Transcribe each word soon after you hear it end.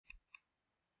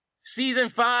Season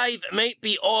 5 might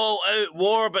be all-out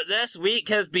war, but this week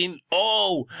has been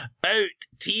all-out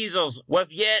teasers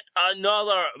with yet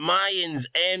another Mayans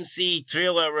MC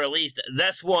trailer released.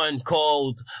 This one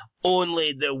called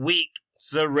Only the Weak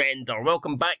Surrender.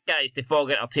 Welcome back, guys, to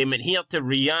Fog Entertainment, here to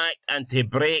react and to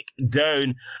break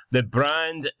down the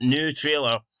brand new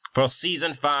trailer for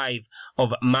Season 5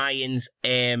 of Mayans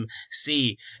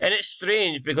MC. And it's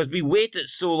strange because we waited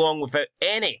so long without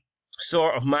any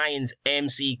sort of Mayans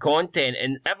MC content,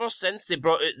 and ever since they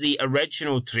brought out the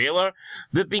original trailer,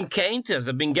 they've been kind to us.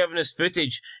 They've been giving us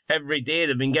footage every day.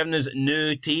 They've been giving us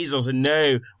new teasers, and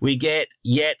now we get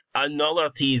yet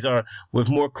another teaser with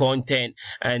more content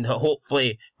and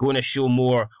hopefully going to show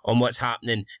more on what's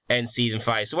happening in Season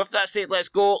 5. So with that said, let's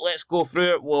go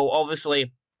through it. We'll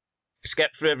obviously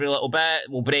skip through every little bit,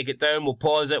 we'll break it down, we'll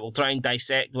pause it, we'll try and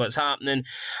dissect what's happening,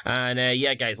 and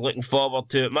yeah guys, looking forward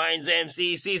to it. Mayans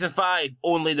MC Season 5,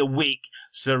 Only the Weak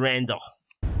Surrender.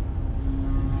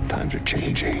 Times are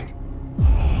changing.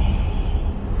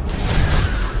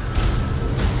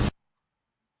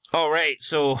 Alright,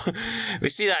 so we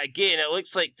see that again. It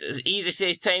looks like Easy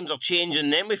says times are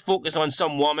changing, then we focus on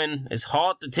some woman. It's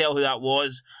hard to tell who that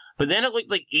was, but then it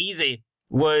looked like Easy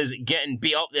was getting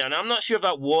beat up there, and I'm not sure if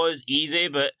that was Easy,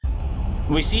 but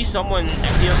we see someone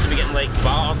appears to be getting like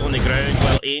battered on the ground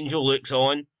while Angel looks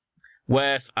on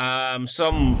with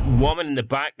some woman in the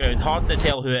background. Hard to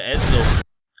tell who it is though.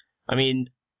 I mean,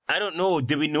 I don't know.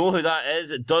 Do we know who that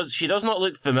is? She does not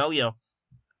look familiar.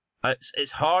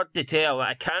 It's hard to tell.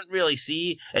 I can't really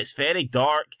see. It's very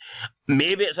dark.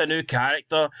 Maybe it's a new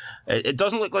character. It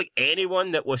doesn't look like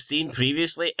anyone that was seen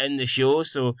previously in the show,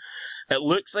 so it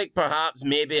looks like perhaps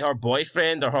maybe her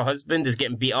boyfriend or her husband is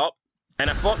getting beat up. And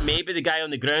I thought maybe the guy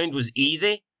on the ground was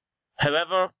Easy.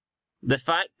 However, the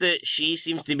fact that she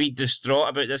seems to be distraught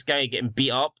about this guy getting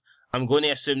beat up, I'm going to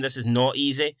assume this is not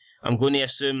Easy. I'm going to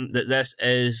assume that this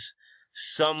is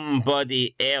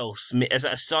somebody else. Is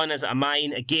it a sun? Is it a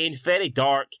mine? Again, very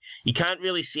dark. You can't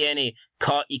really see any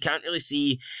cut. You can't really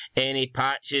see any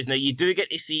patches. Now, you do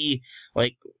get to see,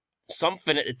 like,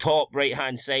 something at the top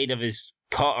right-hand side of his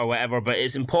cut or whatever, but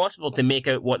it's impossible to make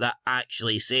out what that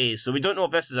actually says. So we don't know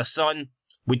if this is a sun.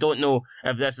 We don't know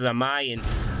if this is a Mayan.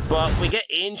 But we get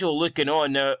Angel looking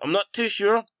on. Now, I'm not too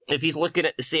sure if he's looking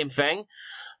at the same thing,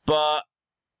 but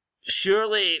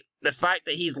surely the fact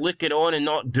that he's looking on and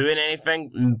not doing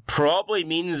anything probably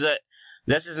means that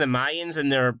this is the Mayans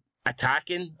and they're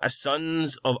attacking a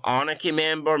Sons of Anarchy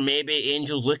member. Maybe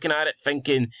Angel's looking at it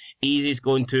thinking Easy's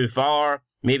going too far.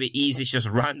 Maybe Easy's just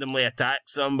randomly attacked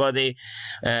somebody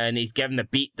and he's given a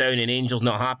beat down and Angel's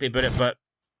not happy about it. But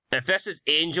if this is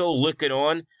Angel looking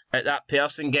on at that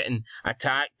person getting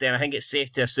attacked, then I think it's safe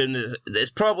to assume that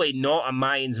it's probably not a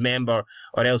Mayans member,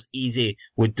 or else Easy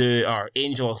would do, or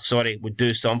Angel, sorry, would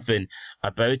do something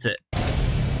about it.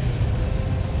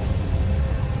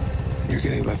 You're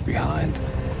getting left behind.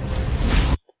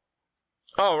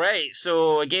 Alright,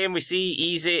 so again we see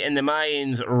Easy and the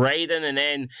Mayans riding, and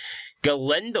then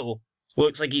Galindo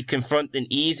looks like he's confronting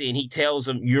Easy and he tells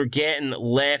him, "You're getting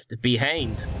left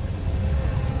behind."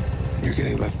 You're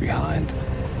getting left behind.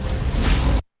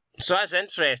 So that's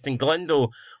interesting. Galindo,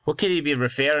 what could he be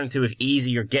referring to with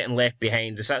Easy, you're getting left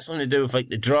behind? Is that something to do with like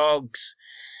the drugs,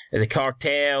 the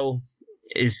cartel?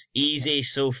 Is Easy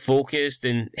so focused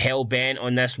and hell-bent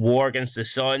on this war against the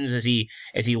Sons? Is he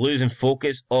losing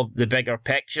focus of the bigger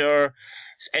picture?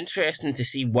 It's interesting to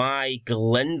see why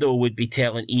Galindo would be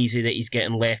telling Easy that he's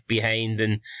getting left behind.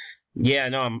 And yeah,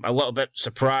 no, I'm a little bit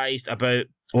surprised about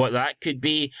what that could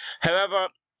be. However,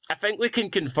 I think we can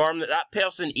confirm that that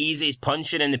person Easy's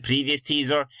punching in the previous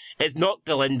teaser is not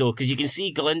Galindo, because you can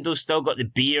see Galindo's still got the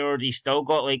beard, he's still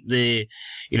got like the,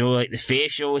 you know, like the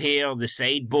facial hair, the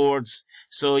sideboards.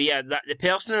 So yeah, that the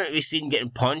person that we've seen getting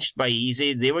punched by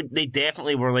Easy, they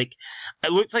definitely were like,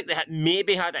 it looks like they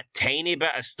maybe had a tiny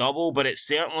bit of stubble, but it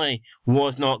certainly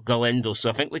was not Galindo. So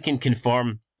I think we can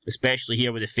confirm, especially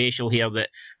here with the facial hair, that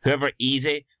whoever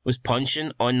Easy was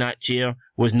punching on that chair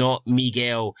was not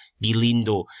Miguel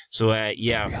Galindo. So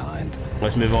yeah,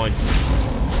 let's move on.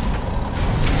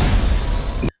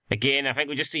 Again, I think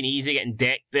we've just seen Easy getting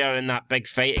decked there in that big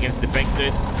fight against the big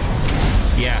dude.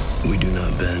 Yeah. We do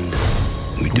not bend.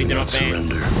 We do not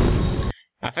surrender.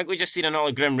 I think we just seen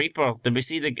another Grim Reaper. Did we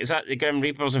see is that the Grim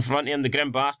Reapers in front of him? The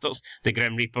Grim Bastards? The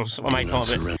Grim Reapers, what am I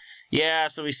talking about? Yeah,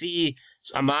 so we see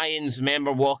a Mayans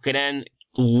member walking in.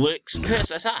 Looks...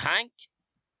 Is that Hank?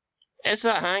 Is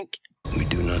that Hank? We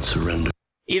do not surrender.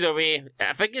 Either way,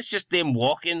 I think it's just them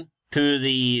walking to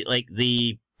the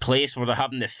place where they're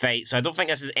having the fight. So I don't think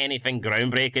this is anything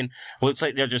groundbreaking. Looks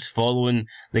like they're just following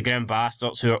the Grim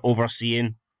Bastards who are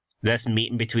overseeing this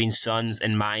meeting between Suns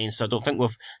and Mayans, so I don't think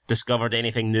we've discovered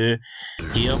anything new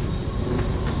here.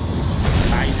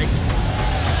 Isaac.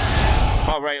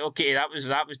 All right, okay, that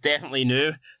was definitely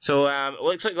new. So it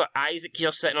looks like we've got Isaac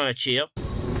here sitting on a chair.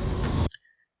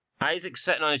 Isaac's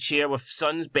sitting on a chair with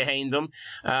Suns behind him.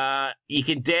 You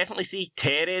can definitely see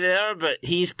Terry there, but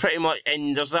he's pretty much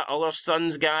in. There's that other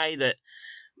Suns guy that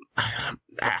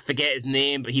I forget his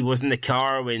name, but he was in the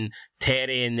car when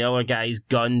Terry and the other guys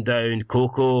gunned down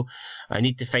Coco. I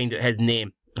need to find out his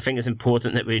name. I think it's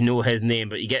important that we know his name,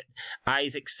 but you get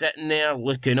Isaac sitting there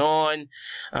looking on.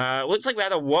 Looks like we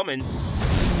had a woman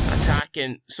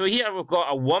attacking. So here we've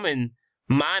got a woman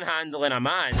manhandling a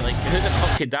man. Like, who the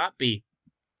fuck could that be?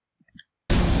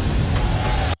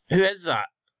 Who is that?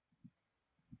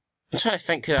 I'm trying to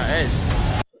think who that is.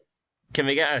 Can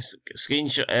we get a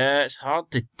screenshot? It's hard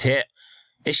to tell.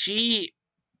 Is she...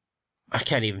 I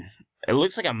can't even... It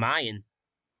looks like a Mayan.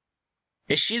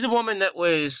 Is she the woman that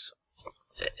was...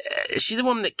 Is she the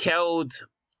woman that killed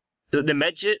the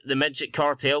midget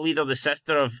cartel leader, the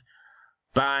sister of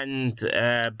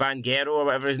Banguero or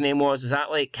whatever his name was? Is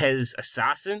that like his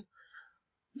assassin?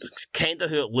 It's kind of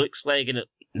who it looks like, and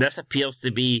this appears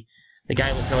to be... The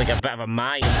guy looks like a bit of a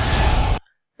Mayan.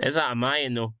 Is that a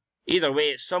Mayan though? Either way,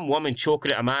 it's some woman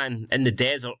choking at a man in the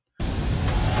desert.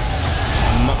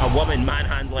 A woman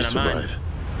manhandling a man.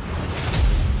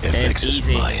 FX's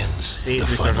Easy. Mayans. The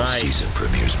final season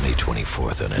premieres May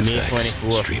 24th on May FX.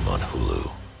 24th. Stream on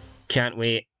Hulu. Can't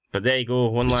wait. But there you go,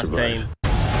 one last time.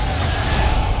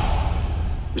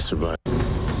 We survived.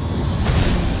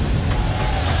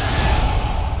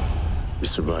 We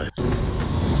survived.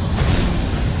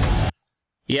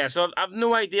 Yeah, so I've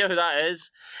no idea who that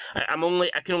is. I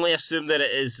can only assume that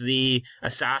it is the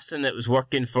assassin that was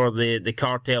working for the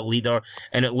cartel leader,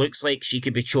 and it looks like she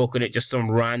could be choking at just some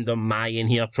random Mayan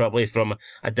here, probably from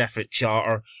a different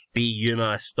charter, be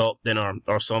Yuma, Stockton,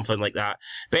 or something like that.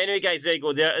 But anyway, guys, there you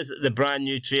go. There is the brand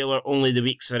new trailer, Only the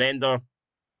Weak Surrender.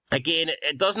 Again,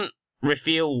 it doesn't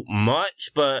reveal much,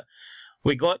 but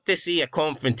we got to see a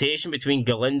confrontation between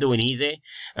Galindo and Easy.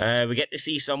 We get to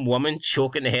see some woman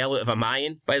choking the hell out of a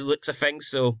Mayan by the looks of things.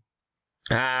 So,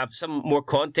 some more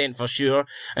content for sure.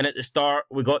 And at the start,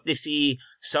 we got to see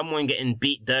someone getting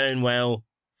beat down while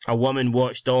a woman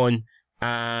watched on.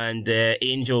 And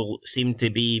Angel seemed to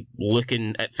be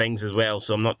looking at things as well.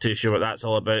 So I'm not too sure what that's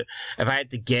all about. If I had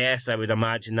to guess, I would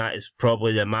imagine that is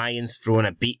probably the Mayans throwing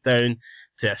a beatdown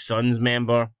to a Suns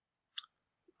member.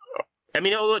 I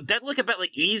mean, although it did look a bit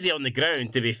like Easy on the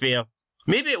ground, to be fair.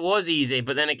 Maybe it was Easy,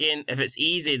 but then again, if it's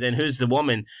Easy, then who's the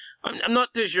woman? I'm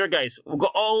not too sure, guys. We've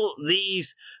got all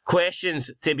these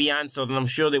questions to be answered, and I'm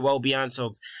sure they will be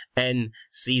answered in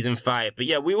Season 5. But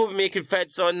yeah, we will be making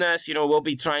vids on this. You know, we'll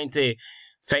be trying to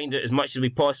find out as much as we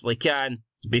possibly can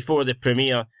before the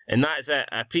premiere. And that's it.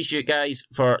 I appreciate you guys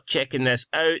for checking this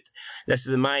out. This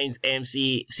is the Mayans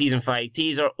MC Season 5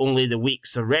 teaser, Only the Weak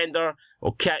Surrender.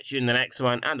 We'll catch you in the next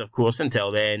one. And of course,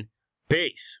 until then,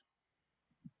 peace.